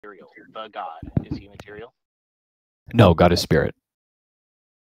material? The God, is he material? No, God is spirit.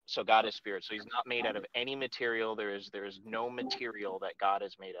 So God is spirit. So he's not made out of any material. There is no material that God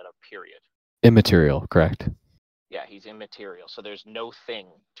is made out of, period. Immaterial, correct. Yeah, he's immaterial. So there's no thing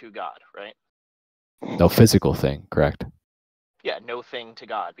to God, right? No physical thing, correct. Yeah, no thing to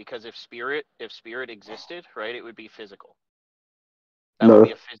God. Because if spirit existed, right, it would be physical.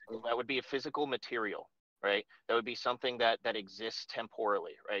 That would be a physical material, right? That would be something that exists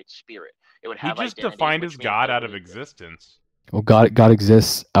temporally, right? Spirit. It would have He just identity, defined which his means God that it out would of exist. existence. Well, God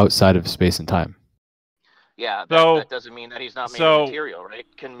exists outside of space and time. Yeah, So- that doesn't mean that he's not made of material, right?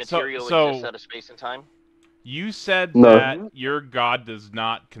 Can material exist out of space and time? You said No. that your God does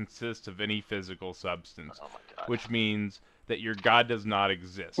not consist of any physical substance, Oh my God. which means that your God does not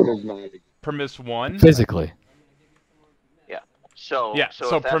exist. Premise 1? Physically. Yeah. So Yeah, so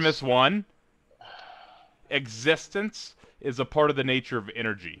so if that's, premise 1, existence is a part of the nature of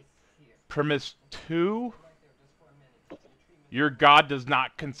energy. Premise 2, your God does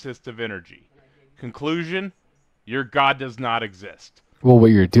not consist of energy. Conclusion, your God does not exist. Well,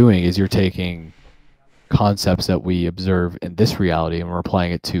 what you're doing is you're taking concepts that we observe in this reality and we're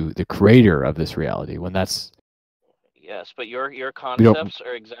applying it to the creator of this reality, when that's... Yes, but your concepts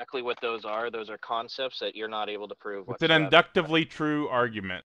are exactly what those are. Those are concepts that you're not able to prove It's whatsoever. an inductively true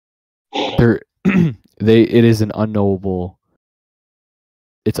argument. It is an unknowable...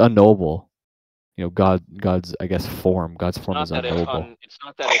 It's unknowable. You know, God's, I guess, form. God's form is unknowable. It's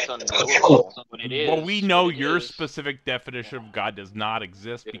not that it's unknowable. What it is. Well, we know what it your is- specific definition of God does not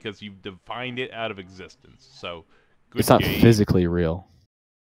exist because you've defined it out of existence. So, good It's not game. physically real.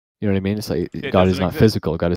 You know what I mean? It's like It God is doesn't not exist. physical. God is